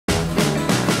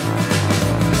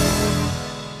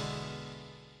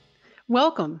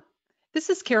Welcome. This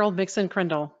is Carol Mixon,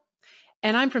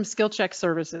 and I'm from SkilCheck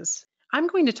Services. I'm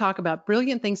going to talk about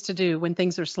brilliant things to do when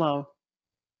things are slow.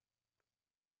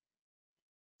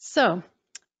 So,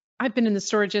 I've been in the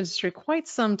storage industry quite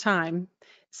some time,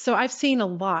 so I've seen a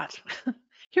lot.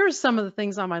 Here are some of the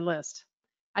things on my list.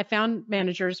 I found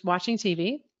managers watching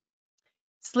TV,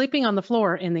 sleeping on the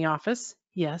floor in the office.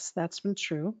 Yes, that's been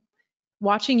true.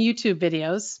 Watching YouTube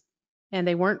videos, and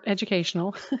they weren't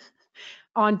educational.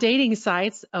 On dating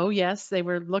sites, oh, yes, they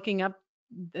were looking up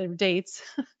their dates.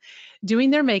 Doing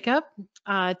their makeup,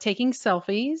 taking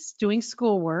selfies, doing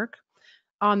schoolwork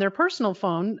on their personal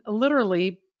phone,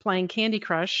 literally playing Candy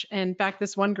Crush. And in fact,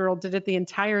 this one girl did it the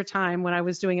entire time when I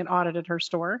was doing an audit at her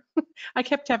store. I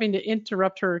kept having to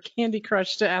interrupt her Candy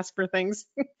Crush to ask for things.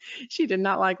 She did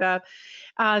not like that.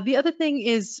 The other thing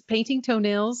is painting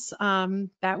toenails.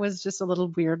 That was just a little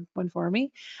weird one for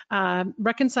me.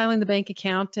 Reconciling the bank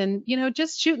account and,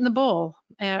 just shooting the bull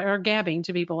or gabbing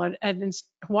to people. And in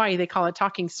Hawaii, they call it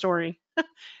talking story.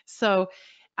 So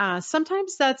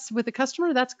sometimes that's with the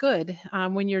customer, that's good.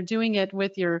 When you're doing it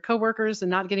with your coworkers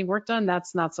and not getting work done,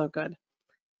 that's not so good.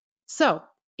 So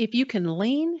if you can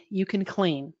lean, you can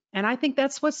clean. And I think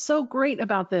that's what's so great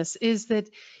about this is that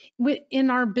in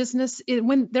our business,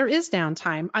 when there is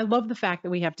downtime, I love the fact that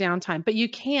we have downtime, but you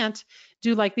can't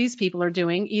do like these people are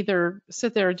doing, either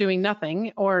sit there doing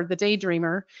nothing or the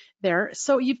daydreamer there.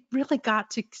 So you've really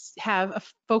got to have a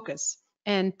focus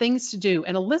and things to do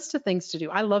and a list of things to do.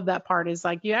 I love that part is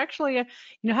like you actually,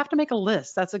 have to make a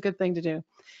list. That's a good thing to do.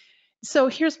 So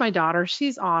here's my daughter.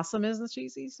 She's awesome, isn't she?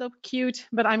 She's so cute.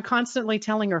 But I'm constantly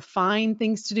telling her, find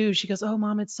things to do. She goes, oh,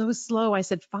 mom, it's so slow. I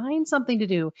said, find something to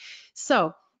do.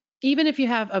 So even if you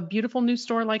have a beautiful new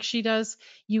store like she does,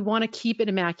 you want to keep it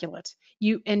immaculate.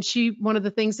 One of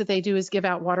the things that they do is give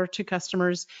out water to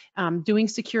customers, doing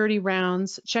security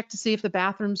rounds, check to see if the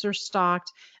bathrooms are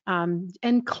stocked,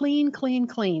 and clean, clean,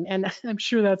 clean. And I'm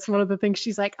sure that's one of the things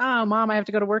she's like, oh, mom, I have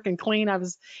to go to work and clean.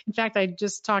 In fact, I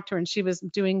just talked to her and she was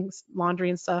doing laundry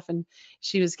and stuff and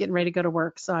she was getting ready to go to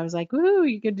work. So I was like, woo,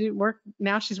 you could do work.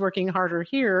 Now she's working harder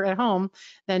here at home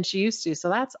than she used to. So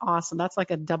that's awesome. That's like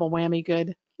a double whammy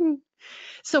good.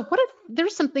 So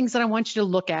there's some things that I want you to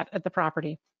look at the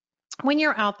property when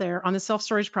you're out there on the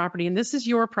self-storage property, and this is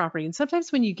your property, and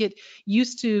sometimes when you get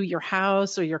used to your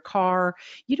house or your car,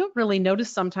 you don't really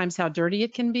notice sometimes how dirty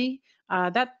it can be.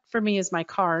 That for me is my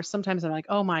car. Sometimes I'm like,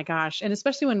 oh my gosh. And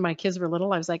especially when my kids were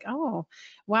little, I was like, oh,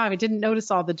 wow, I didn't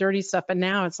notice all the dirty stuff. But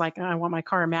now it's like, oh, I want my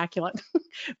car immaculate.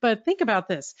 But think about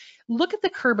this. Look at the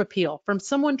curb appeal from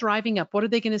someone driving up. What are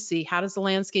they going to see? How does the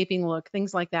landscaping look?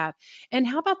 Things like that. And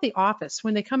how about the office?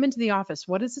 When they come into the office,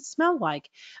 what does it smell like?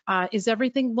 Is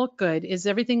everything look good? Is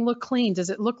everything look clean? Does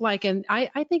it look like, and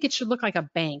I think it should look like a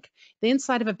bank. The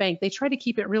inside of a bank, they try to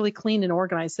keep it really clean and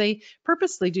organized. They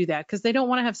purposely do that because they don't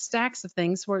want to have stacks of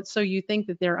things so you think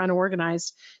that they're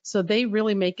unorganized. So they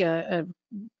really make an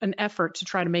effort to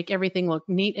try to make everything look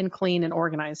neat and clean and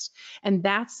organized. And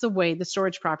that's the way the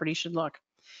storage property should look.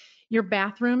 Your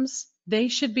bathrooms, they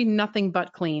should be nothing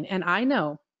but clean. And I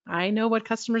know what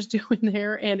customers do in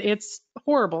there, and it's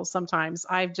horrible sometimes.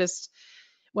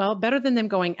 Well, better than them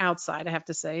going outside, I have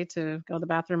to say, to go to the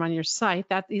bathroom on your site.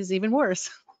 That is even worse.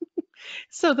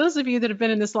 So those of you that have been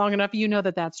in this long enough, you know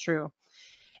that that's true.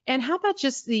 And how about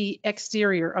just the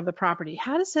exterior of the property?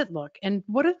 How does it look? And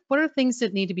what are things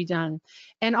that need to be done?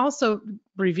 And also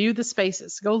review the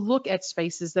spaces. Go look at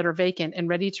spaces that are vacant and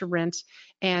ready to rent.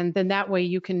 And then that way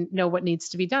you can know what needs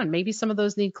to be done. Maybe some of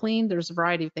those need cleaned. There's a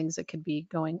variety of things that could be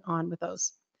going on with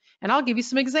those. And I'll give you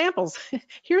some examples.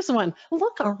 Here's one.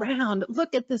 Look around.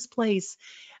 Look at this place.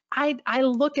 I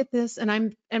look at this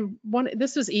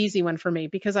this was easy one for me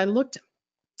because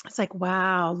it's like,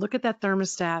 wow, look at that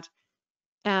thermostat.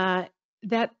 Uh,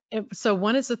 so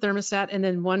one is the thermostat and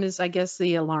then one is, I guess,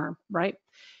 the alarm, right?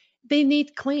 They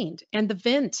need cleaned. And the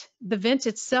vent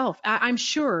itself, I'm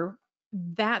sure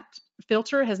that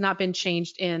filter has not been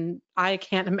changed in, I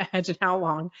can't imagine how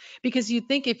long, because you'd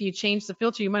think if you change the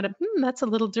filter, you might have, that's a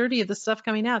little dirty of the stuff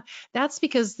coming out. That's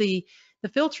because the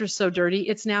filter is so dirty,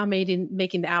 it's now making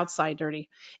the outside dirty.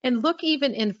 And look,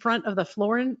 even in front of the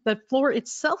floor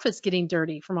itself is getting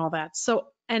dirty from all that. So,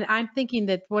 and I'm thinking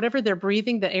that whatever they're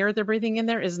breathing, the air they're breathing in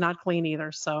there is not clean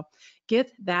either. So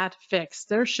get that fixed.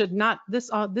 There should not,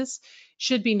 this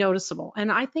should be noticeable.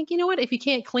 And I think, you know what, if you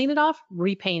can't clean it off,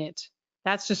 repaint it.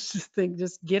 That's just the thing,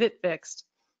 just get it fixed.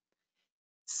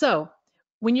 So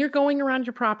when you're going around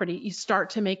your property, you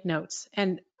start to make notes.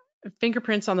 And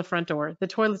fingerprints on the front door, the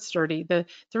toilet's dirty, the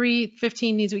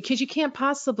 3:15 needs to be, because you can't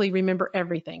possibly remember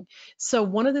everything. So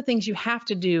one of the things you have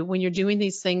to do when you're doing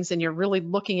these things and you're really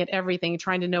looking at everything,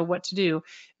 trying to know what to do,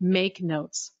 make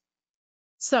notes.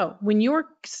 So when you're,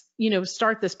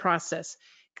 start this process,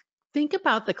 think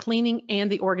about the cleaning and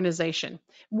the organization.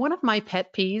 One of my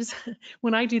pet peeves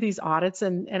when I do these audits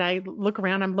and I look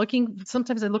around, I'm looking,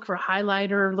 sometimes I look for a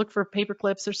highlighter, look for paper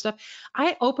clips or stuff.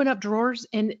 I open up drawers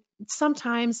and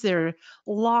sometimes there are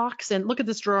locks, and look at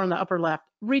this drawer on the upper left.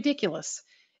 Ridiculous.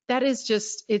 That is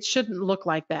just, it shouldn't look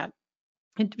like that.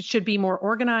 It should be more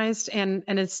organized, and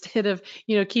instead of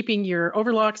keeping your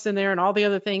overlocks in there and all the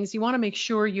other things, you want to make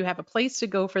sure you have a place to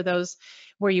go for those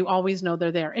where you always know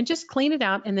they're there, and just clean it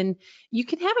out. And then you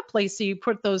can have a place so you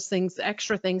put those things,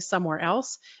 extra things, somewhere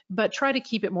else, but try to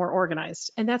keep it more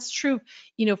organized. And that's true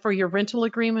for your rental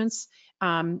agreements,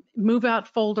 move out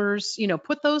folders,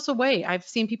 put those away. I've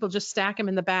seen people just stack them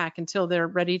in the back until they're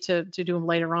ready to do them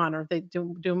later on, or they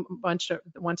do them a bunch at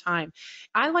one time.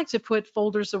 I like to put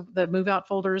folders of the move out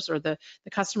folders or the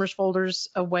customers folders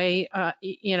away,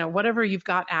 whatever you've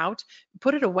got out,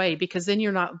 put it away, because then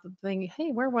you're not thinking, hey,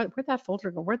 where'd that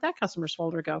folder go? Where'd that customer's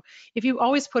folder go? If you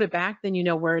always put it back, then you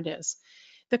know where it is.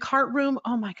 The cart room,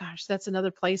 oh my gosh, that's another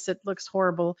place that looks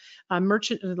horrible. A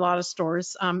lot of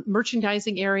stores,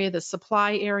 merchandising area, the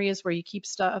supply areas where you keep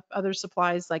stuff, other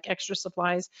supplies like extra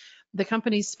supplies, the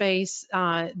company space,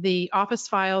 the office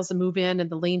files, the move in, and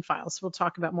the lien files. We'll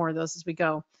talk about more of those as we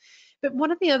go. But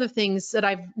one of the other things that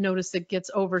I've noticed that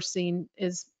gets overseen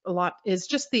is a lot is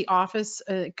just the office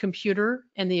computer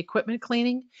and the equipment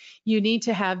cleaning. You need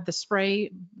to have the spray,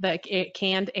 the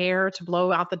canned air to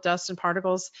blow out the dust and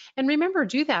particles. And remember,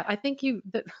 do that. I think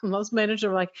that most managers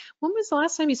are like, when was the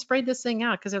last time you sprayed this thing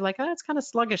out? Because they're like, oh, it's kind of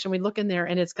sluggish. And we look in there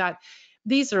and it's got,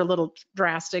 these are a little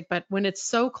drastic, but when it's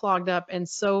so clogged up and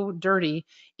so dirty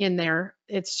in there,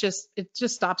 it just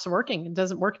stops working. It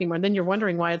doesn't work anymore. And then you're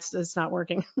wondering why it's not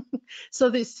working. So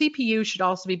the CPU should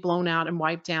also be blown out and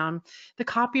wiped down. The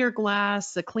copier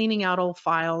glass, the cleaning out old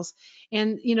files,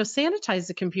 and sanitize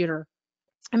the computer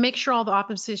and make sure all the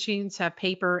office machines have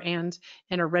paper and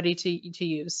are ready to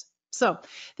use. So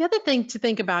the other thing to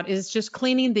think about is just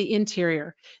cleaning the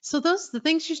interior. So the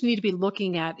things you need to be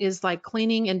looking at is like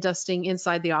cleaning and dusting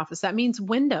inside the office. That means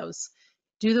windows.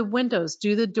 Do the windows,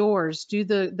 do the doors, do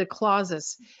the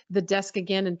closets, the desk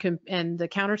again, and the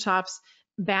countertops,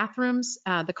 bathrooms,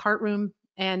 the cart room.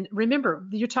 And remember,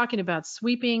 you're talking about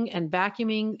sweeping and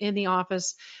vacuuming in the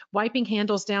office, wiping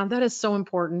handles down. That is so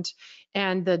important.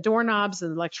 And the doorknobs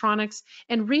and electronics,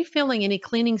 and refilling any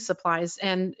cleaning supplies.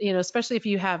 And, especially if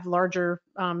you have larger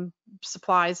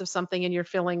supplies of something and you're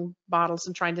filling bottles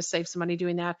and trying to save some money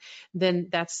doing that,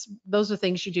 then those are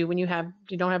things you do when you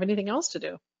don't have anything else to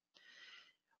do.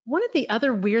 One of the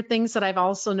other weird things that I've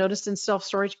also noticed in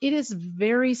self-storage, it is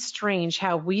very strange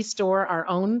how we store our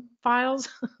own files.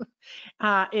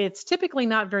 It's typically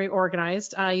not very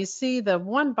organized. You see the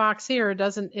one box here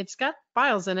it's got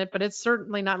files in it, but it's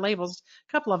certainly not labeled.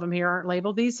 A couple of them here aren't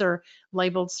labeled. These are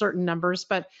labeled certain numbers,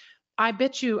 but I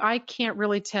bet you I can't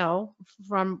really tell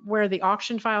from where the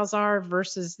auction files are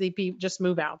versus the just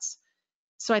move outs.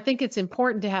 So I think it's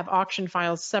important to have auction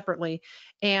files separately.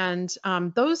 And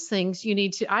those things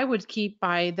I would keep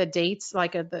by the dates,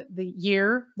 like the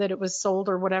year that it was sold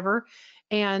or whatever.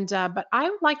 And but I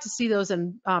would like to see those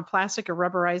in plastic or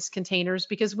rubberized containers,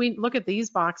 because we look at these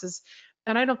boxes,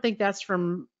 and I don't think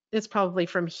it's probably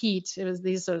from heat.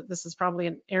 This is probably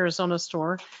an Arizona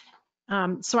store.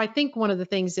 So I think one of the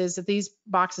things is that these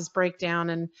boxes break down,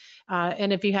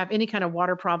 and if you have any kind of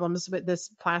water problems, this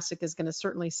plastic is going to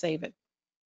certainly save it.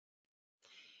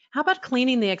 How about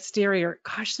cleaning the exterior?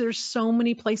 Gosh, there's so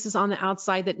many places on the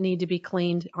outside that need to be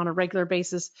cleaned on a regular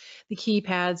basis. The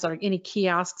keypads or any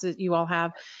kiosks that you all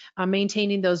have,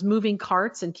 maintaining those moving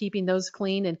carts and keeping those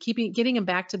clean and getting them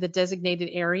back to the designated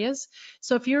areas.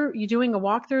 So if you're doing a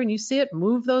walkthrough and you see it,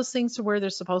 move those things to where they're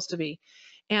supposed to be.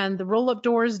 And the roll-up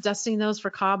doors, dusting those for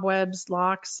cobwebs,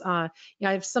 locks.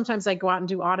 Sometimes I go out and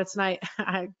do audits, and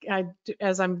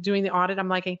as I'm doing the audit, I'm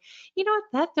like,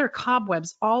 there are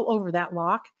cobwebs all over that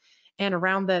lock and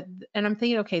around that. And I'm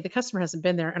thinking, okay, the customer hasn't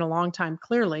been there in a long time,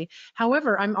 clearly.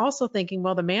 However, I'm also thinking,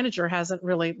 well, the manager hasn't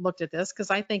really looked at this, because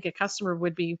I think a customer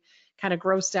would be kind of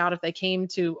grossed out if they came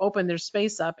to open their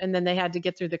space up and then they had to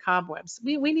get through the cobwebs.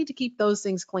 We need to keep those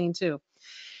things clean too.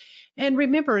 And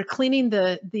remember, cleaning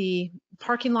the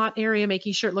parking lot area,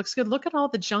 making sure it looks good. Look at all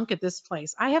the junk at this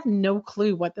place. I have no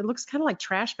clue what it looks kind of like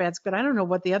trash bags, but I don't know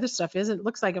what the other stuff is. It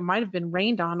looks like it might have been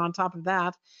rained on top of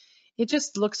that. It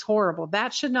just looks horrible.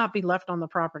 That should not be left on the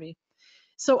property.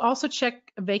 So also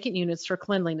check vacant units for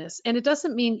cleanliness. And it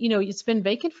doesn't mean, it's been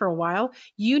vacant for a while.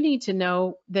 You need to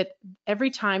know that every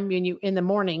time when you in the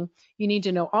morning, you need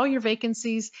to know all your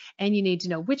vacancies and you need to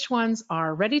know which ones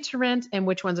are ready to rent and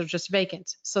which ones are just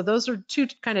vacant. So those are two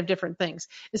kind of different things.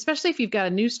 Especially if you've got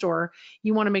a new store,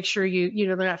 you want to make sure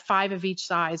they're got 5 of each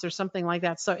size or something like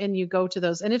that. So and you go to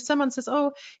those. And if someone says,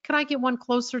 "Oh, can I get one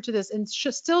closer to this?" and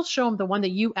still show them the one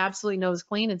that you absolutely know is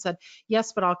clean and said,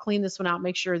 "Yes, but I'll clean this one out,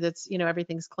 make sure that's,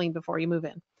 everything's clean before you move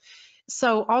in."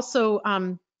 So also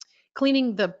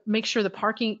make sure the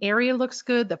parking area looks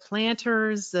good, the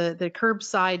planters, the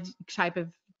curbside type of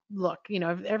look,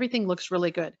 everything looks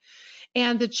really good.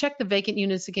 And to check the vacant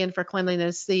units again for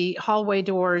cleanliness, the hallway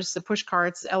doors, the push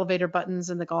carts, elevator buttons,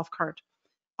 and the golf cart.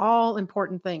 All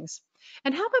important things.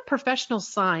 And how about professional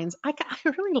signs? I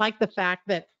really like the fact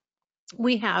that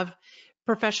we have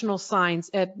professional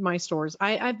signs at my stores.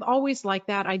 I've always liked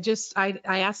that.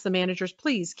 I ask the managers,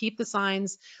 please keep the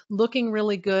signs looking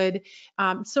really good.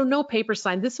 So no paper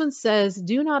sign. This one says,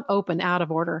 do not open out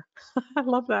of order. I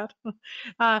love that.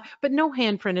 But no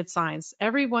hand printed signs.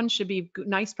 Everyone should be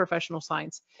nice professional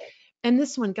signs. And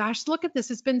this one, gosh, look at this.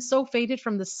 It's been so faded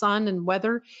from the sun and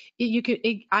weather.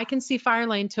 I can see fire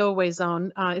lane towaway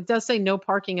zone. It does say no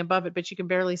parking above it, but you can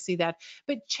barely see that.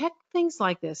 But check things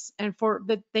like this. And for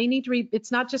that, they need to,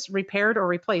 it's not just repaired or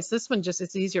replaced. This one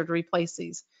it's easier to replace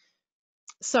these.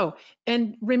 So,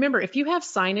 and remember, if you have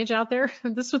signage out there,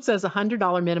 this one says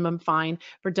 $100 minimum fine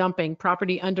for dumping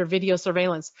property under video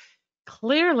surveillance.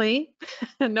 Clearly,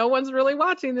 no one's really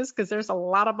watching this because there's a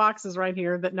lot of boxes right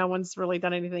here that no one's really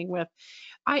done anything with.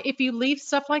 If you leave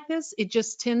stuff like this, it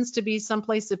just tends to be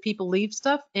someplace that people leave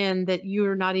stuff and that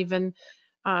you're not even,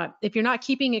 if you're not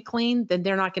keeping it clean, then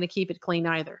they're not going to keep it clean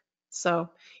either. So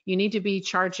you need to be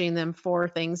charging them for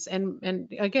things. And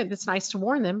again, it's nice to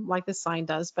warn them like this sign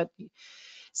does. But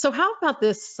so how about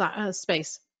this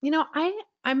space?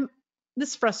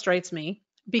 This frustrates me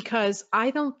because I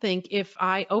don't think if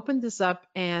I opened this up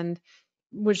and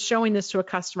was showing this to a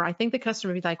customer, I think the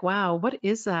customer would be like, "Wow, what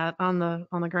is that on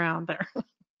the ground there?"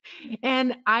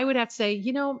 And I would have to say,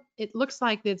 it looks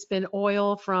like it's been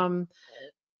oil from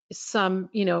some,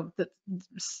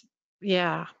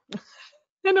 yeah.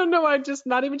 I don't know. I'm just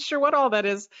not even sure what all that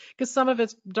is because some of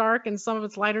it's dark and some of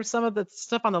it's lighter. Some of the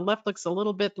stuff on the left looks a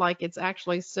little bit like it's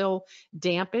actually still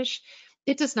dampish.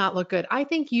 It does not look good. I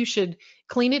think you should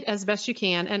clean it as best you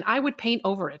can, and I would paint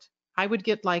over it. I would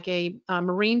get like a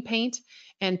marine paint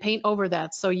and paint over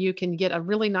that so you can get a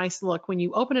really nice look. When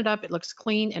you open it up, it looks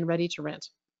clean and ready to rent.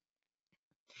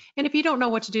 And if you don't know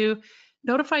what to do,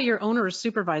 notify your owner or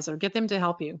supervisor. Get them to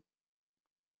help you.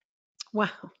 Wow.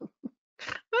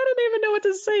 I don't even know what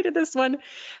to say to this one.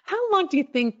 How long do you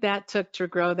think that took to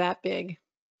grow that big?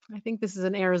 I think this is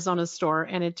an Arizona store,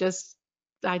 and I just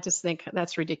think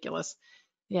that's ridiculous.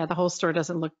 Yeah, the whole store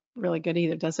doesn't look really good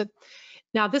either, does it?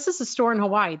 Now, this is a store in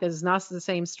Hawaii that is not the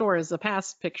same store as the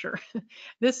past picture.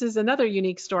 This is another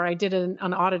unique store. I did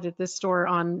an audit at this store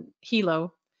on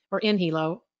Hilo, or in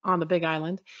Hilo on the Big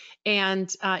Island. And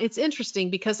it's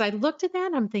interesting because I looked at that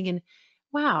and I'm thinking,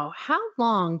 wow, how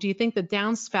long do you think the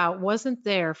downspout wasn't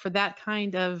there for that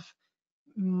kind of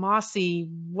mossy,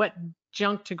 wet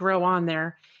junk to grow on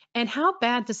there? And how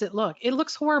bad does it look? It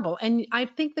looks horrible. And I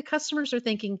think the customers are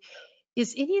thinking,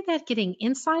 is any of that getting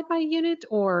inside my unit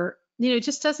or, it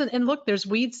just doesn't, and look, there's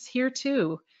weeds here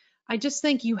too. I just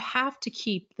think you have to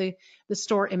keep the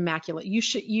store immaculate.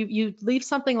 You leave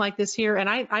something like this here, and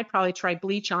I'd probably try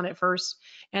bleach on it first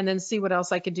and then see what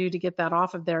else I could do to get that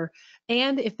off of there.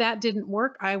 And if that didn't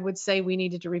work, I would say we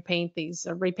needed to repaint these,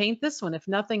 repaint this one, if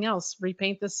nothing else,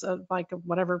 repaint this like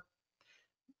whatever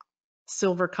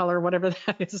silver color, whatever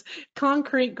that is.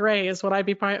 Concrete gray is what I'd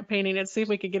be painting it, see if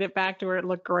we could get it back to where it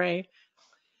looked gray.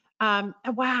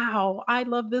 Wow, I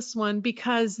love this one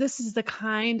because this is the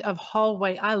kind of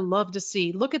hallway I love to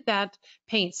see. Look at that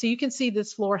paint. So you can see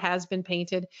this floor has been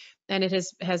painted and it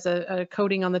has a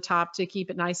coating on the top to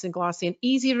keep it nice and glossy and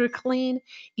easier to clean,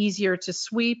 easier to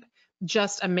sweep,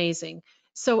 just amazing.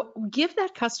 So give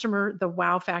that customer the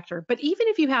wow factor. But even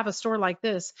if you have a store like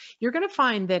this, you're going to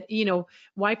find that,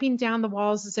 wiping down the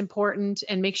walls is important,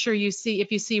 and make sure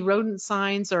if you see rodent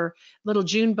signs or little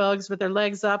June bugs with their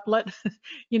legs up,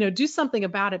 do something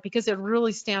about it because it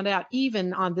really stand out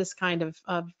even on this kind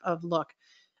of look.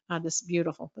 This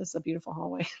is a beautiful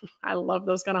hallway. I love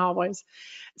those kind of hallways.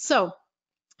 So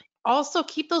also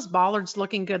keep those bollards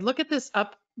looking good. Look at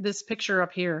this picture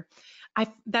up here.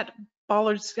 That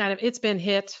bollard's it's been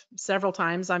hit several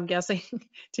times, I'm guessing,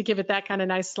 to give it that kind of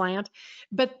nice slant.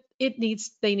 But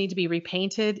they need to be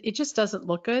repainted. It just doesn't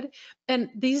look good. And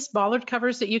these bollard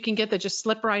covers that you can get that just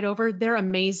slip right over, they're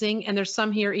amazing. And there's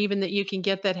some here even that you can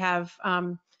get that have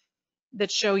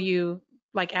that show you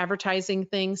like advertising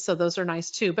things. So those are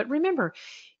nice too. But remember,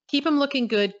 keep them looking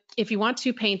good. If you want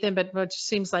to paint them, but it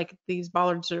seems like these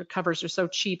bollards or covers are so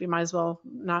cheap, you might as well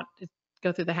not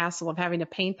go through the hassle of having to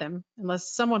paint them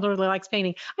unless someone really likes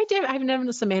painting. I've never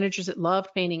known some managers that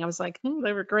loved painting. I was like,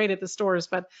 they were great at the stores,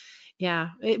 but yeah,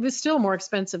 it was still more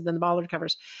expensive than the bollard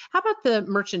covers. How about the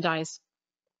merchandise?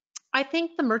 I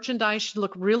think the merchandise should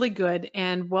look really good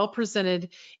and well presented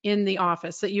in the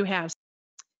office that you have.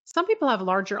 Some people have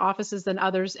larger offices than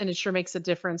others, and it sure makes a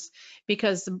difference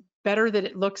because the better that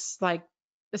it looks like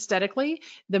aesthetically,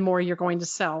 the more you're going to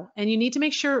sell. And you need to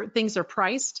make sure things are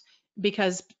priced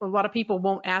because a lot of people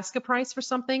won't ask a price for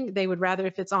something. They would rather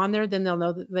if it's on there, then they'll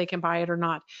know that they can buy it or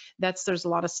not. There's a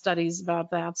lot of studies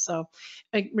about that. So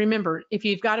remember, if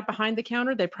you've got it behind the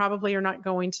counter, they probably are not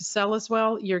going to sell as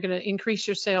well. You're going to increase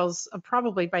your sales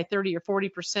probably by 30 or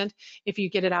 40% if you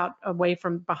get it out away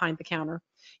from behind the counter.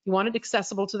 You want it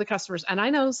accessible to the customers. And I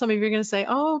know some of you are going to say,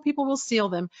 oh, people will steal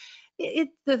them.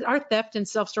 Our theft in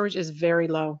self-storage is very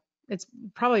low. It's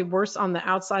probably worse on the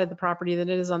outside of the property than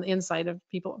it is on the inside of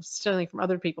people stealing from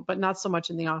other people, but not so much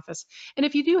in the office. And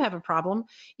if you do have a problem,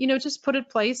 just put it in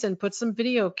place and put some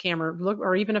video camera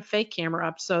or even a fake camera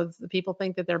up so the people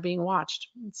think that they're being watched.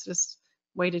 It's just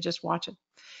a way to just watch it.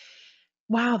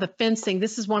 Wow, the fencing.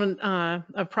 This is one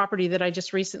a property that I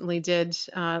just recently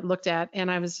looked at, and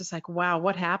I was just like, wow,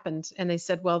 what happened? And they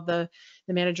said, well, the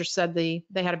manager said they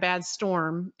had a bad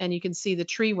storm, and you can see the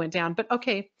tree went down. But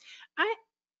okay,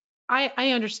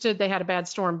 I understood they had a bad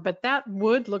storm, but that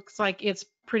wood looks like it's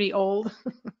pretty old.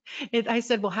 I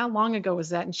said, well, how long ago was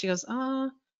that? And she goes, wow,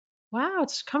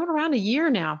 it's coming around a year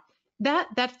now.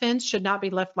 That fence should not be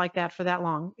left like that for that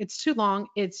long. It's too long.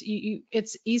 It's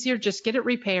easier just get it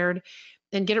repaired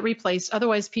and get it replaced.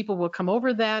 Otherwise, people will come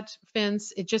over that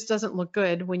fence. It just doesn't look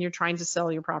good when you're trying to sell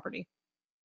your property.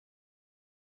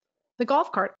 The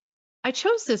golf cart. I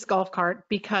chose this golf cart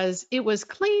because it was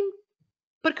clean,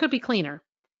 but it could be cleaner.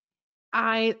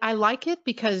 I like it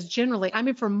because generally, I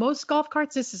mean, for most golf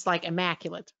carts, this is like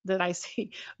immaculate that I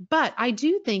see. But I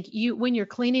do think when you're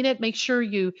cleaning it, make sure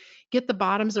you get the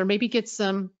bottoms or maybe get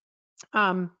some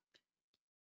um,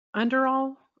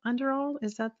 underall. Underall,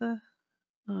 is that the?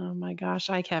 Oh my gosh,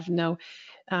 I have no.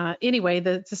 Anyway,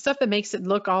 the stuff that makes it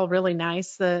look all really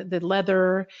nice, the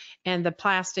leather and the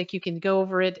plastic, you can go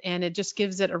over it and it just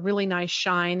gives it a really nice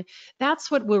shine.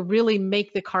 That's what will really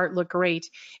make the cart look great.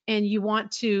 And you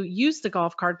want to use the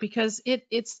golf cart because it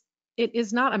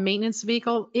is not a maintenance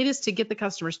vehicle. It is to get the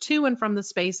customers to and from the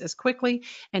space as quickly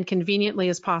and conveniently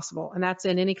as possible. And that's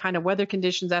in any kind of weather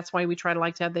conditions. That's why we try to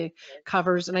like to have the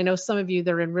covers. And I know some of you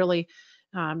that are in really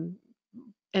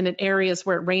and in areas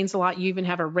where it rains a lot, you even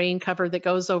have a rain cover that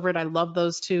goes over it. I love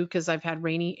those too because I've had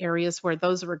rainy areas where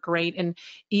those are great and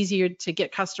easier to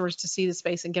get customers to see the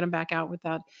space and get them back out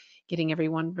without getting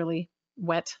everyone really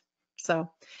wet.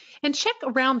 So, and check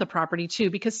around the property too,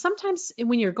 because sometimes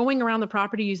when you're going around the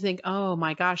property, you think, oh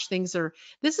my gosh, this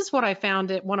is what I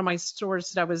found at one of my stores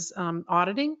that I was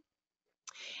auditing.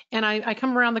 And I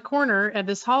come around the corner of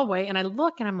this hallway and I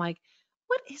look and I'm like,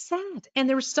 what is that? And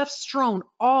there was stuff strewn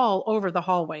all over the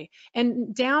hallway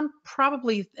and down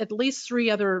probably at least 3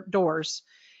 other doors.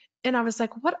 And I was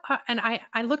like, what? And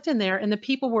I looked in there and the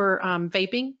people were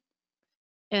vaping.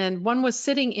 And one was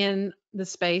sitting in the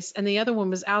space and the other one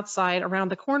was outside around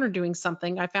the corner doing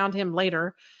something. I found him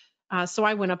later. So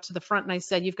I went up to the front and I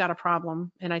said, you've got a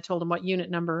problem. And I told them what unit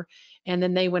number. And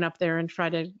then they went up there and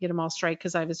tried to get them all straight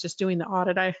because I was just doing the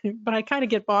audit. But I kind of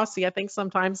get bossy, I think,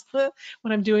 sometimes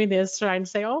when I'm doing this, trying to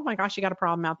say, oh my gosh, you got a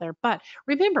problem out there. But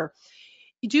remember,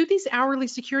 you do these hourly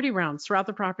security rounds throughout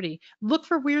the property. Look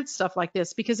for weird stuff like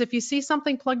this because if you see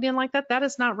something plugged in like that, that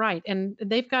is not right. And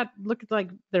they've got, look at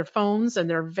like their phones and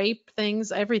their vape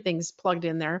things, everything's plugged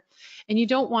in there. And you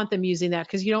don't want them using that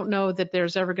because you don't know that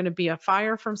there's ever going to be a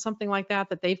fire from something like that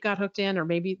they've got hooked in, or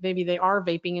maybe they are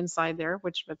vaping inside there,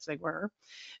 which they were.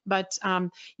 But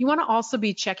you want to also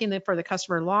be checking for the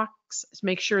customer locks,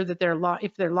 make sure that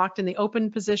if they're locked in the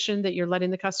open position, that you're letting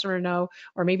the customer know,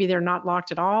 or maybe they're not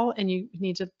locked at all and you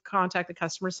need to contact the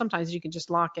customer. Sometimes you can just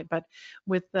lock it, but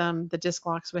with the disc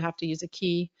locks, we have to use a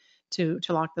key to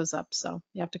lock those up. So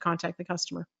you have to contact the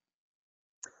customer.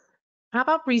 How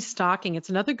about restocking? It's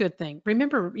another good thing.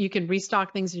 Remember, you can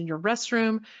restock things in your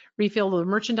restroom, refill the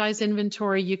merchandise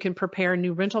inventory. You can prepare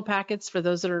new rental packets for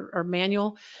those that are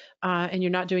manual and you're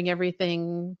not doing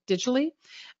everything digitally.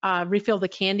 Refill the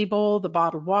candy bowl, the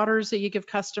bottled waters that you give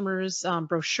customers,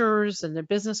 brochures and the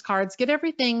business cards. Get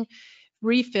everything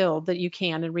refilled that you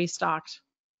can and restocked.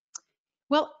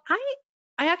 Well,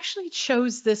 I actually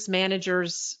chose this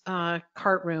manager's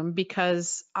cart room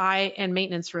because I and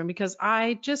maintenance room because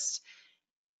I just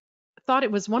thought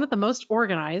it was one of the most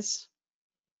organized.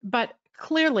 But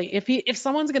clearly, if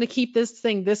someone's going to keep this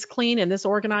thing this clean and this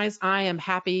organized, I am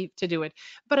happy to do it.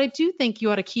 But I do think you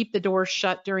ought to keep the door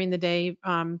shut during the day,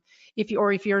 if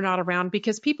you're not around,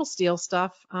 because people steal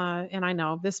stuff. And I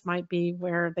know this might be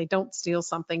where they don't steal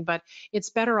something, but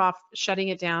it's better off shutting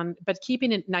it down, but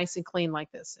keeping it nice and clean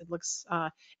like this. It looks,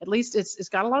 at least it's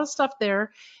got a lot of stuff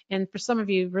there. And for some of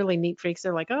you really neat freaks,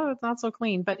 they're like, oh, it's not so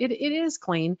clean, but it is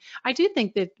clean. I do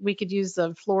think that we could use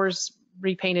the floors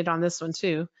repainted on this one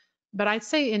too. But I'd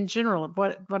say in general,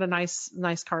 what a nice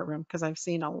cart room, because I've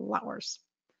seen a lot worse.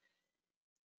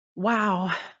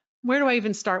 Wow, where do I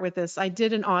even start with this? I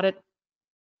did an audit,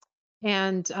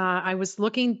 and I was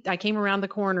looking. I came around the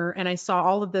corner and I saw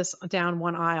all of this down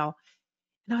one aisle,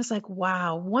 and I was like,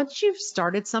 wow, once you've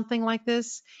started something like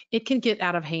this, it can get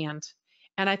out of hand.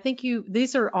 And I think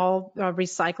these are all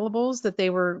recyclables that they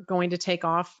were going to take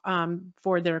off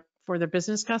for their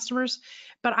business customers.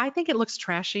 But I think it looks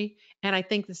trashy. And I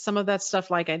think that some of that stuff,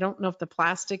 like, I don't know if the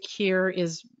plastic here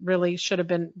is really should have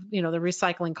been, the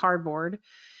recycling cardboard,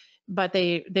 but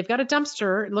they've got a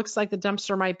dumpster. It looks like the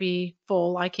dumpster might be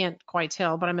full. I can't quite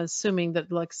tell, but I'm assuming that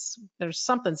there's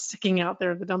something sticking out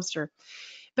there of the dumpster.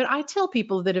 But I tell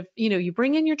people that if you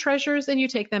bring in your treasures and you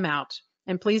take them out,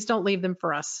 and please don't leave them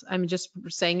for us. I'm just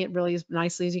saying it really as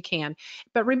nicely as you can.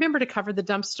 But remember to cover the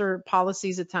dumpster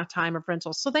policies at the time of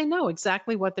rental so they know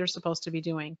exactly what they're supposed to be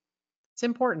doing. It's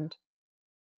important.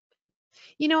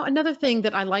 Another thing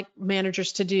that I like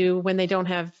managers to do when they don't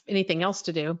have anything else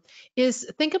to do is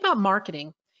think about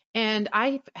marketing. And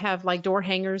I have like door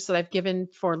hangers that I've given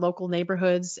for local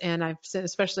neighborhoods. And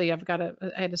especially I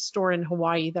had a store in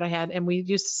Hawaii that I had, and we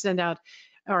used to send out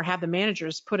or have the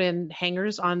managers put in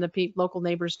hangers on the local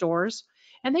neighbors' doors.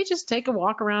 And they just take a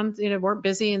walk around, weren't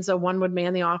busy. And so one would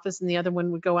man the office and the other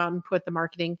one would go out and put the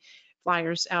marketing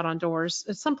flyers out on doors.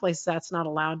 In some places that's not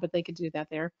allowed, but they could do that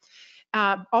there.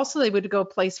 Also, they would go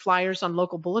place flyers on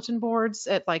local bulletin boards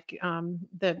at like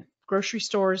the grocery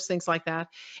stores, things like that.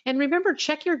 And remember,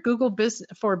 check your Google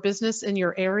for business in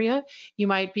your area. You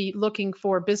might be looking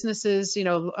for businesses,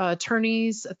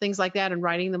 attorneys, things like that, and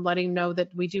writing them, letting them know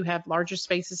that we do have larger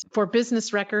spaces for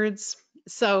business records.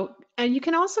 So, and you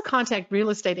can also contact real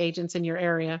estate agents in your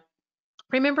area.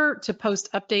 Remember to post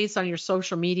updates on your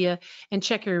social media and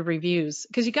check your reviews,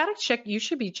 because you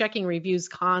should be checking reviews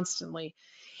constantly.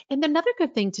 And another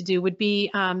good thing to do would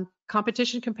be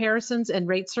competition comparisons and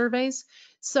rate surveys.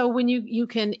 So when you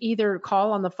can either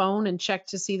call on the phone and check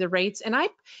to see the rates, and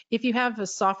if you have a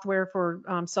software for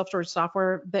self-storage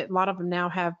software, that a lot of them now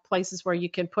have places where you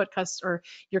can put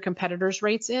your competitors'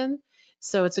 rates in.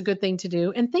 So it's a good thing to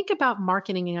do. And think about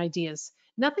marketing ideas.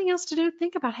 Nothing else to do.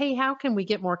 Think about, hey, how can we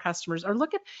get more customers? Or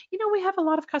look at, we have a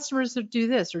lot of customers that do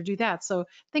this or do that. So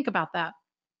think about that.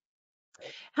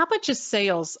 How about just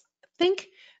sales? Think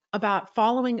about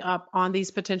following up on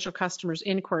these potential customers'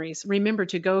 inquiries. Remember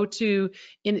to go to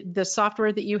in the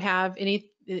software that you have,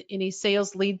 any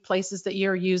sales lead places that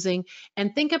you're using,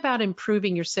 and think about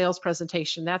improving your sales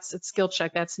presentation. That's at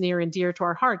SkilCheck. That's near and dear to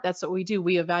our heart. That's what we do.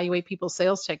 We evaluate people's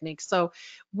sales techniques. So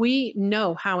we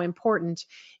know how important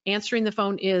answering the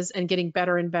phone is and getting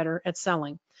better and better at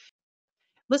selling.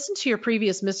 Listen to your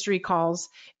previous mystery calls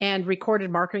and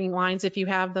recorded marketing lines if you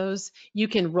have those. You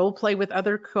can role play with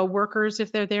other coworkers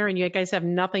if they're there and you guys have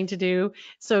nothing to do.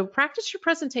 So practice your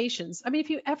presentations. I mean, if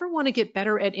you ever want to get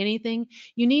better at anything,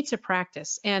 you need to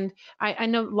practice. And I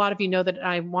know a lot of you know that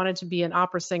I wanted to be an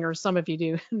opera singer. Some of you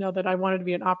do know that I wanted to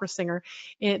be an opera singer.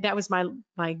 And that was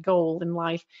my goal in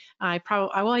life. I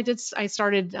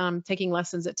started taking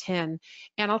lessons at 10.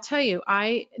 And I'll tell you,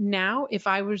 if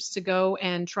I was to go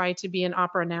and try to be an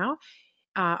opera now,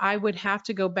 I would have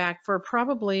to go back for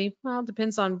probably, well, it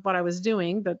depends on what I was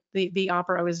doing, but the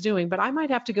opera I was doing, but I might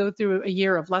have to go through a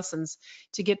year of lessons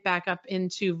to get back up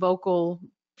into vocal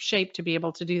shape to be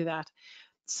able to do that.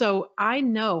 So I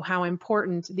know how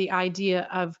important the idea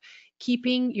of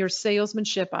keeping your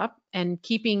salesmanship up and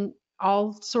keeping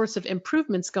all sorts of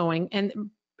improvements going.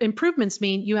 And improvements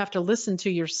mean you have to listen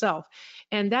to yourself.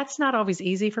 And that's not always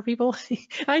easy for people.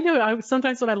 I know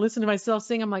sometimes when I listen to myself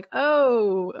sing, I'm like,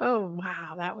 oh,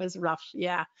 wow, that was rough.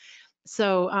 Yeah.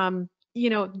 So,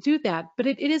 do that. But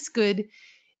it is good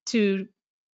to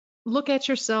look at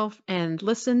yourself and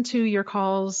listen to your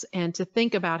calls and to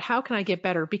think about how can I get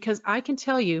better? Because I can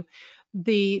tell you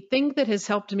the thing that has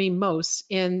helped me most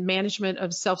in management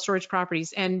of self-storage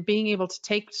properties and being able to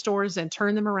take stores and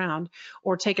turn them around,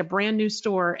 or take a brand new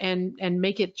store and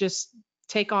make it just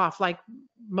take off like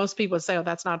most people say, oh,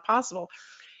 that's not possible.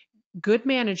 Good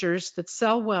managers that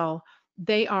sell well,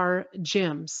 they are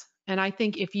gems. And I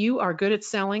think if you are good at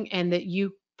selling and that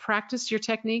you practice your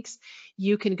techniques,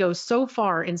 you can go so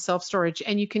far in self storage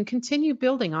and you can continue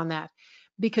building on that,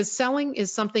 because selling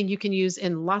is something you can use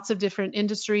in lots of different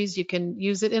industries. You can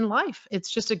use it in life. It's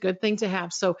just a good thing to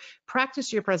have. So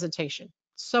practice your presentation.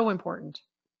 So important.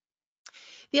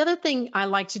 The other thing I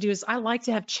like to do is I like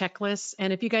to have checklists.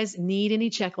 And if you guys need any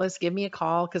checklists, give me a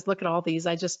call, because look at all these.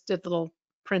 I just did little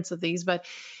prints of these, but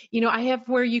I have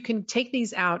where you can take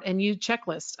these out and you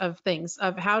checklist of things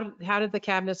of how did the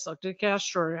cabinets look, did the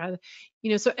cash drawer,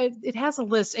 so it has a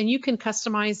list and you can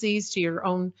customize these to your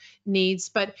own needs,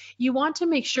 but you want to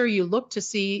make sure you look to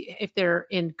see if they're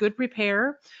in good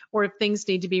repair or if things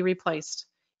need to be replaced.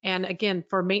 And again,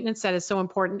 for maintenance, that is so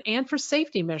important, and for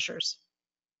safety measures.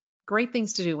 Great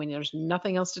things to do when there's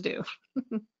nothing else to do.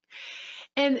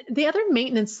 And the other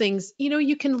maintenance things,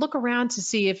 you can look around to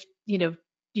see if,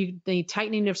 you need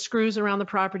tightening of screws around the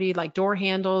property, like door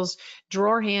handles,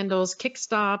 drawer handles, kick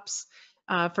stops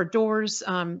for doors,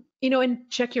 and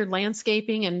check your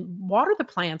landscaping and water the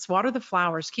plants, water the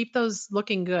flowers, keep those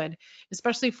looking good,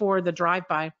 especially for the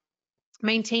drive-by.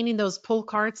 Maintaining those pull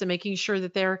carts and making sure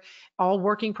that they're all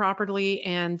working properly,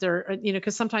 and they're,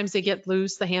 because sometimes they get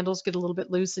loose, the handles get a little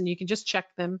bit loose, and you can just check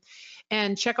them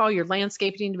and check all your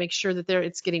landscaping to make sure that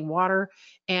it's getting water,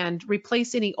 and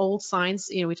replace any old signs.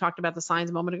 We talked about the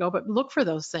signs a moment ago, but look for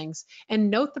those things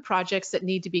and note the projects that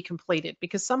need to be completed,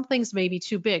 because some things may be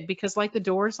too big, because like the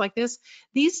doors like this,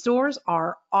 these doors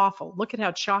are awful. Look at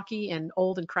how chalky and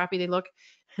old and crappy they look.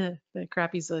 The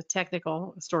crappy's a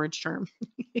technical storage term.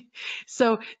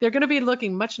 So they're going to be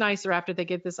looking much nicer after they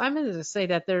get this. I'm going to say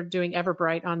that they're doing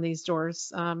Everbright on these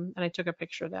doors, and I took a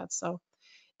picture of that. So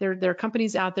there are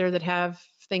companies out there that have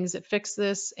things that fix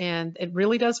this, and it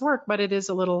really does work, but it is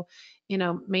a little,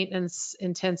 maintenance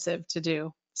intensive to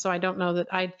do. So I don't know that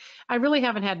I really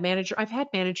haven't had I've had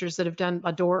managers that have done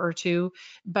a door or two,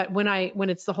 but when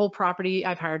it's the whole property,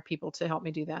 I've hired people to help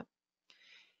me do that.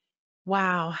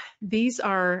 Wow, these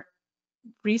are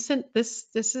recent. This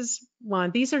is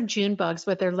one. These are June bugs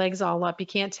with their legs all up. You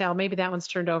can't tell. Maybe that one's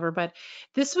turned over, but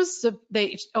this was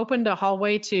they opened a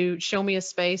hallway to show me a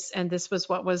space, and this was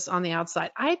what was on the outside.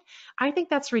 I think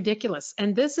that's ridiculous.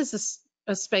 And this is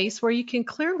a space where you can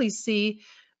clearly see,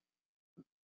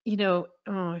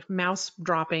 mouse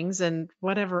droppings and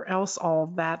whatever else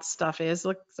all that stuff is.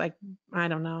 Looks like, I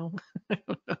don't know.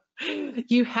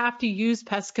 You have to use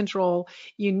pest control.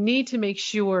 You need to make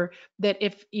sure that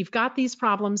if you've got these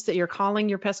problems, that you're calling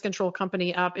your pest control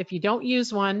company up. If you don't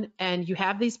use one and you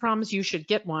have these problems, you should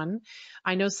get one.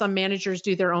 I know some managers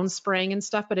do their own spraying and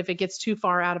stuff, but if it gets too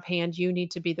far out of hand, you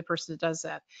need to be the person that does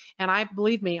that. And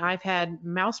believe me, I've had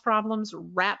mouse problems,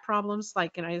 rat problems.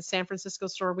 Like in a San Francisco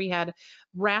store, we had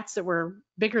rats that were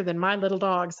bigger than my little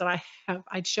dogs that I have.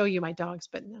 I'd show you my dogs,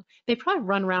 but no, they probably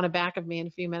run around the back of me in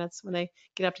a few minutes when they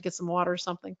get up to get some water or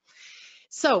something.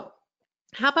 So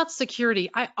how about security?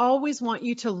 I always want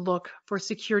you to look for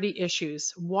security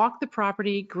issues. Walk the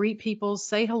property, greet people,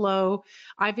 say hello.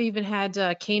 I've even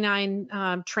had canine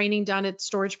training done at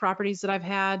storage properties that I've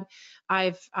had.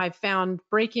 I've found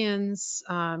break-ins.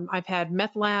 I've had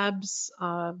meth labs.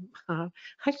 I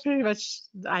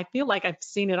feel like I've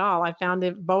seen it all. I found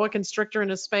a boa constrictor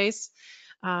in a space.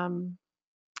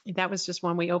 That was just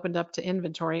one we opened up to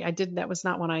inventory. That was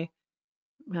not one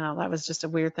no, that was just a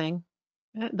weird thing.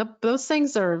 Those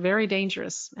things are very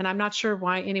dangerous, and I'm not sure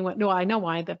why anyone. No, I know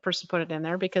why that person put it in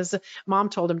there, because mom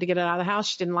told him to get it out of the house.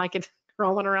 She didn't like it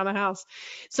rolling around the house.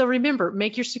 So remember,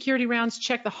 make your security rounds,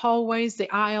 check the hallways,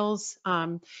 the aisles,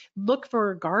 look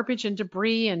for garbage and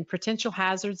debris and potential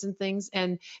hazards and things,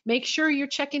 and make sure you're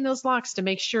checking those locks to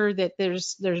make sure that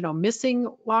there's no missing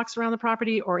locks around the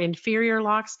property or inferior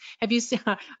locks. Have you seen?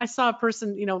 I saw a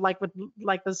person, like with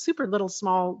like the super little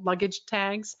small luggage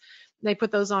tags. They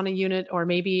put those on a unit, or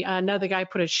maybe another guy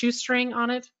put a shoestring on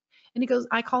it. And he goes,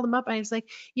 I called him up and I was like,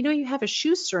 you have a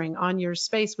shoestring on your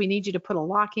space. We need you to put a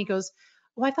lock. He goes,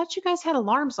 well, I thought you guys had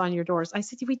alarms on your doors. I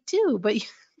said, yeah, we do, but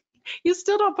you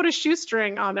still don't put a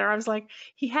shoestring on there. I was like,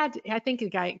 I think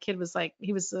the kid was like,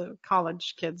 he was a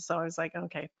college kid. So I was like,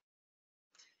 okay.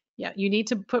 Yeah, you need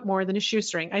to put more than a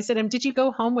shoestring. I said, did you go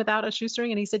home without a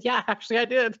shoestring? And he said, yeah, actually I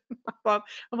did. I thought,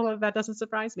 well, that doesn't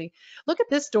surprise me. Look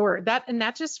at this door. That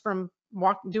just from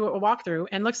do a walkthrough,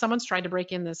 and look, someone's tried to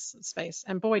break in this space,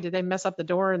 and boy, did they mess up the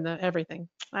door and everything.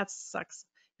 That sucks.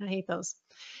 I hate those.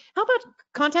 How about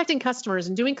contacting customers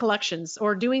and doing collections,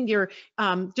 or doing your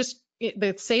just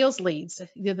the sales leads,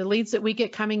 the leads that we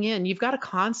get coming in, you've got to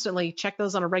constantly check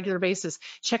those on a regular basis.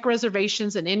 Check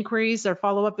reservations and inquiries or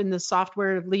follow up in the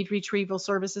software lead retrieval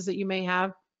services that you may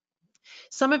have.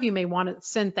 Some of you may want to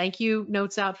send thank you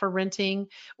notes out for renting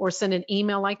or send an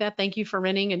email like that, thank you for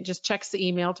renting, and just checks the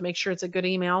email to make sure it's a good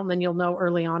email. And then you'll know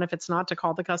early on if it's not to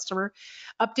call the customer.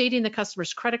 Updating the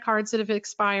customer's credit cards that have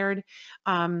expired.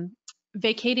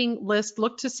 Vacating list,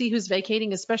 look to see who's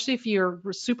vacating, especially if you're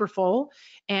super full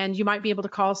and you might be able to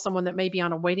call someone that may be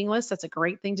on a waiting list. That's a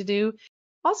great thing to do.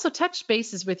 Also, touch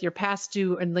bases with your past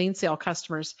due and lien sale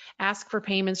customers. Ask for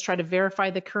payments, try to verify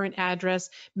the current address,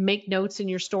 make notes in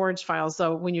your storage files.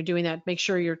 So when you're doing that, make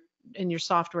sure you're in your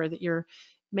software that you're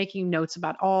making notes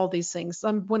about all these things.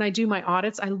 When I do my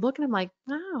audits, I look and I'm like,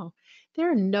 wow,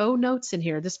 there are no notes in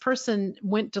here. This person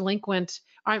went delinquent.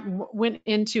 I went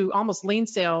into almost lien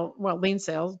sale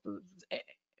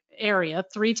area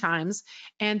 3 times,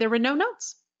 and there were no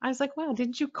notes. I was like, wow,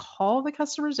 didn't you call the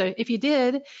customers? If you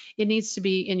did, it needs to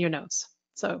be in your notes.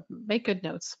 So make good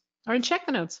notes or check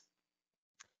the notes.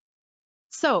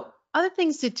 So other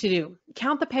things to do,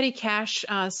 count the petty cash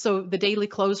so the daily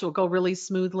close will go really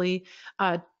smoothly.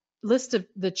 List of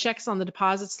the checks on the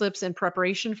deposit slips in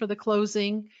preparation for the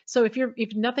closing. So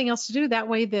if nothing else to do, that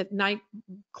way that night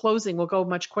closing will go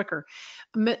much quicker.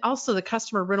 Also the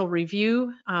customer rental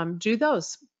review, do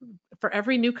those. For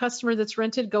every new customer that's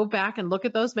rented, go back and look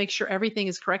at those, make sure everything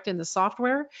is correct in the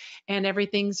software and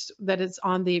everything's that is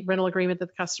on the rental agreement that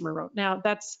the customer wrote. Now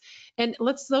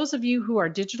those of you who are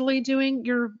digitally doing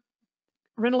your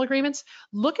rental agreements,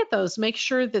 look at those, make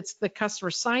sure that the customer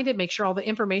signed it, make sure all the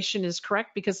information is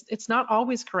correct because it's not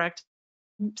always correct.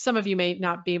 Some of you may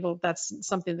not be able, that's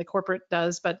something the corporate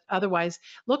does, but otherwise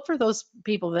look for those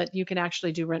people that you can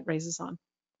actually do rent raises on.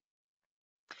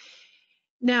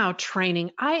 Now, training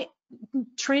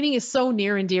is so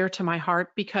near and dear to my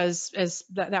heart because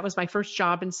that was my first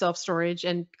job in self-storage,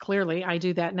 and clearly I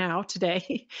do that now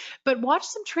today. But watch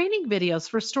some training videos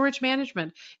for storage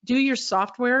management. Do your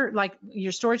software, like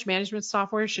your storage management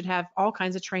software should have all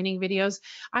kinds of training videos.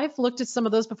 I've looked at some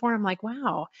of those before. I'm like,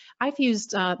 wow, I've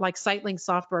used like SiteLink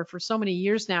software for so many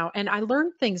years now, and I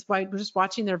learned things by just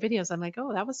watching their videos. I'm like,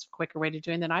 oh, that was a quicker way to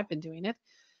do it than I've been doing it.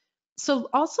 So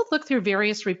also look through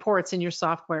various reports in your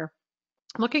software.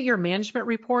 Look at your management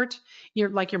report, your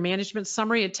management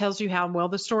summary. It tells you how well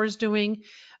the store is doing.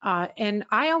 And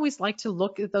I always like to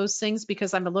look at those things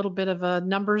because I'm a little bit of a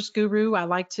numbers guru. I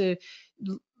like to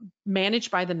manage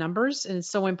by the numbers. And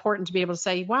it's so important to be able to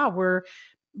say, wow, we're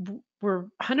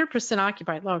 100%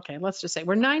 occupied. Okay, let's just say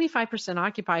we're 95%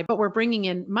 occupied, but we're bringing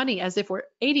in money as if we're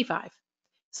 85.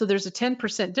 So there's a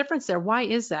 10% difference there. Why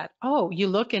is that? Oh, you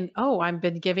look and, oh, I've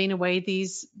been giving away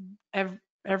these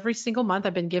every single month.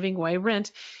 I've been giving away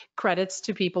rent credits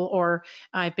to people, or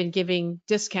I've been giving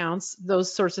discounts.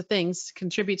 Those sorts of things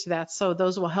contribute to that. So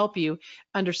those will help you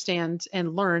understand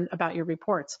and learn about your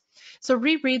reports. So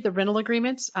reread the rental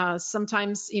agreements.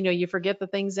 Sometimes, you forget the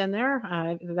things in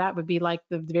there. That would be like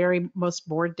the very most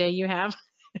bored day you have.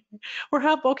 Or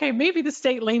okay, maybe the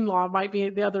state lien law might be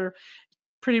the other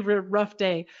pretty rough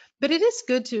day. But it is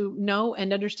good to know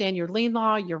and understand your lien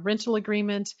law, your rental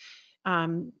agreement.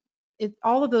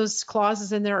 All of those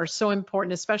clauses in there are so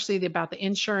important, especially about the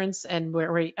insurance and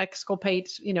where we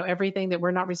exculpate, everything, that we're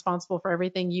not responsible for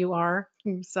everything, you are.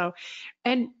 So,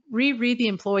 and reread the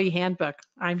employee handbook.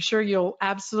 I'm sure you'll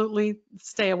absolutely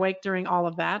stay awake during all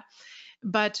of that.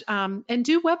 But and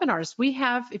do webinars. We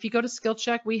have, if you go to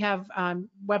SkilCheck, we have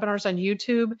webinars on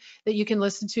YouTube that you can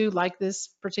listen to, like this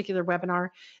particular webinar.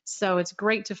 So it's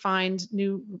great to find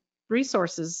new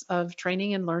resources of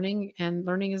training and learning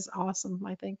is awesome.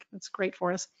 I think it's great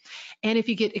for us. And if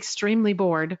you get extremely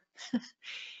bored,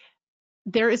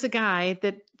 there is a guy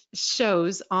that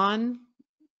shows on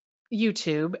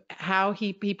YouTube how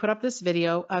he put up this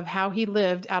video of how he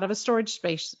lived out of a storage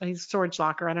space, a storage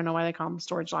locker. I don't know why they call them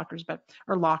storage lockers,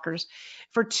 or lockers,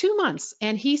 for 2 months.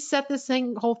 And he set this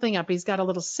whole thing up. He's got a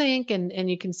little sink, and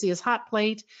you can see his hot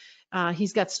plate.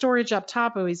 He's got storage up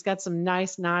top. Oh, he's got some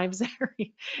nice knives there.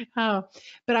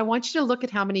 But I want you to look at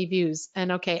how many views.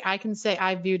 And okay, I can say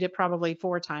I viewed it probably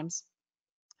 4 times.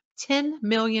 10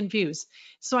 million views.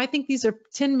 So I think these are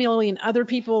 10 million other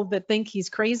people that think he's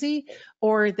crazy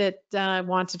or that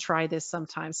want to try this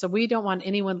sometime. So we don't want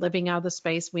anyone living out of the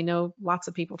space. We know lots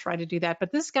of people try to do that,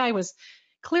 but this guy was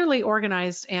clearly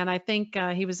organized, and I think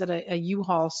he was at a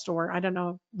U-Haul store. I don't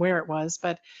know where it was,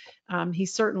 but he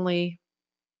certainly,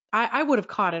 I would have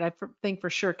caught it, I think,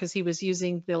 for sure, because he was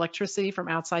using the electricity from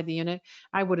outside the unit.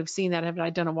 I would have seen that if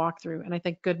I'd done a walkthrough, and I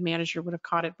think good manager would have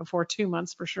caught it before 2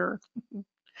 months for sure.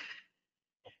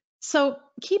 So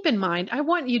keep in mind, I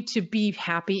want you to be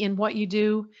happy in what you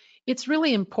do. It's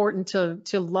really important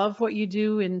to love what you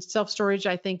do. And self storage,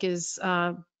 I think, is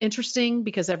interesting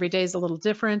because every day is a little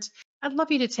different. I'd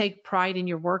love you to take pride in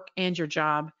your work and your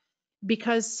job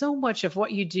because so much of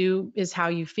what you do is how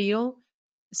you feel.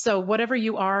 So whatever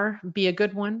you are, be a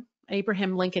good one.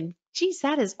 Abraham Lincoln. Geez,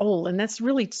 that is old, and that's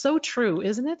really so true,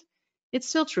 isn't it? It's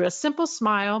still true. A simple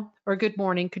smile or good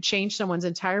morning could change someone's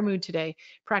entire mood today.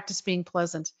 Practice being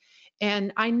pleasant.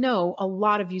 And I know a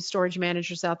lot of you storage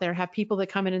managers out there have people that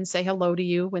come in and say hello to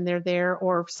you when they're there,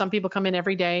 or some people come in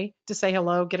every day to say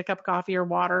hello, get a cup of coffee or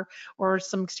water or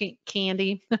some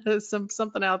candy,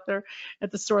 something out there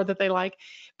at the store that they like.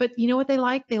 But you know what they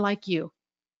like? They like you,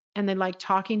 and they like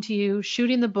talking to you,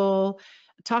 shooting the bull,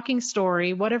 talking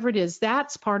story, whatever it is.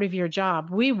 That's part of your job.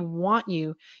 We want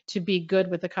you to be good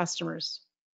with the customers.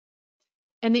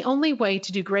 And the only way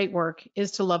to do great work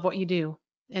is to love what you do.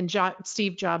 And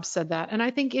Steve Jobs said that. And I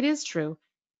think it is true.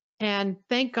 And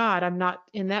thank God I'm not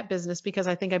in that business because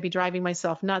I think I'd be driving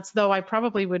myself nuts, though I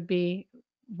probably would be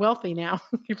wealthy now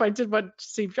if I did what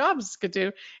Steve Jobs could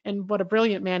do and what a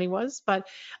brilliant man he was. But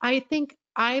I think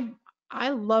I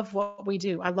love what we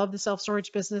do. I love the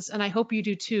self-storage business and I hope you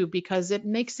do too because it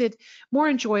makes it more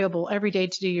enjoyable every day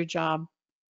to do your job.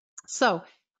 So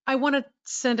I want to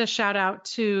send a shout out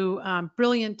to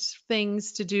brilliant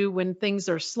things to do when things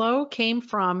are slow came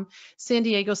from San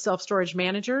Diego self-storage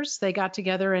managers. They got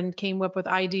together and came up with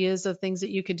ideas of things that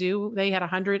you could do. They had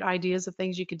 100 ideas of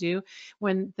things you could do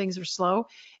when things are slow.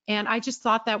 And I just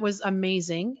thought that was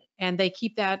amazing. And they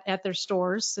keep that at their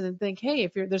stores. So they think, hey,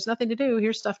 if there's nothing to do,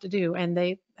 here's stuff to do. And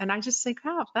I just think,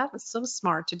 wow, that was so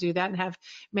smart to do that and have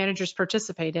managers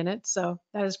participate in it. So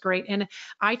that is great. And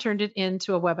I turned it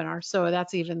into a webinar, so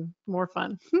that's even more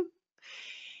fun.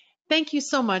 Thank you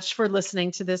so much for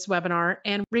listening to this webinar.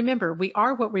 And remember, we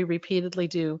are what we repeatedly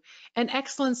do. And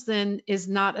excellence then is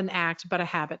not an act, but a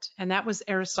habit. And that was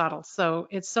Aristotle. So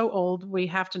it's so old, we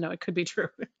have to know it could be true.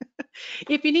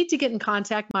 If you need to get in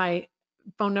contact, my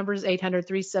phone number is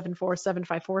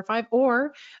 800-374-7545,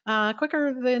 or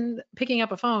quicker than picking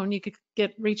up a phone, you could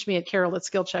reach me at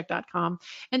carol@skillcheck.com.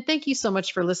 And thank you so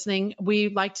much for listening. We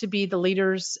like to be the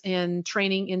leaders in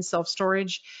training in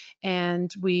self-storage,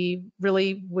 and we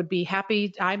really would be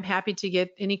happy. I'm happy to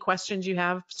get any questions you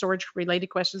have, storage related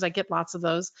questions. I get lots of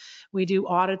those. We do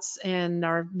audits and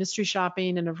our mystery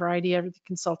shopping and a variety of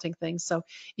consulting things. So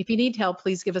if you need help,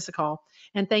 please give us a call.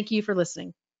 And thank you for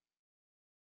listening.